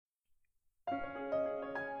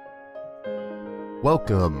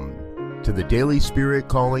Welcome to the Daily Spirit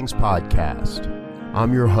Callings Podcast.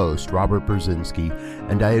 I'm your host, Robert Brzezinski,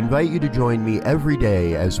 and I invite you to join me every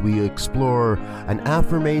day as we explore an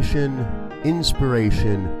affirmation,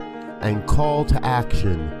 inspiration, and call to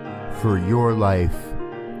action for your life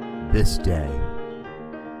this day.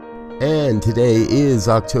 And today is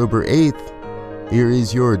October 8th. Here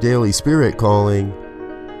is your Daily Spirit Calling.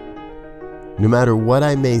 No matter what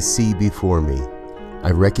I may see before me, I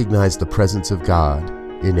recognize the presence of God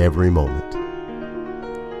in every moment.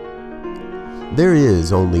 There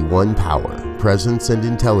is only one power, presence, and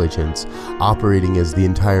intelligence operating as the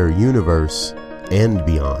entire universe and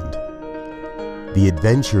beyond. The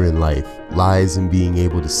adventure in life lies in being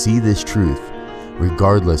able to see this truth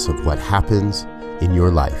regardless of what happens in your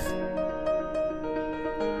life.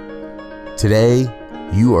 Today,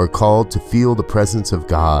 you are called to feel the presence of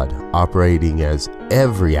God operating as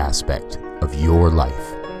every aspect of your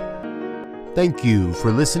life. Thank you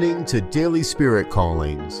for listening to Daily Spirit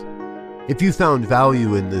Callings. If you found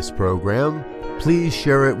value in this program, please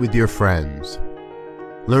share it with your friends.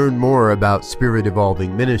 Learn more about Spirit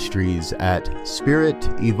Evolving Ministries at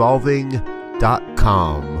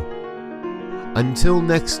spiritevolving.com. Until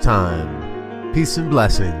next time, peace and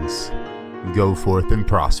blessings. Go forth and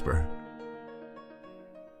prosper.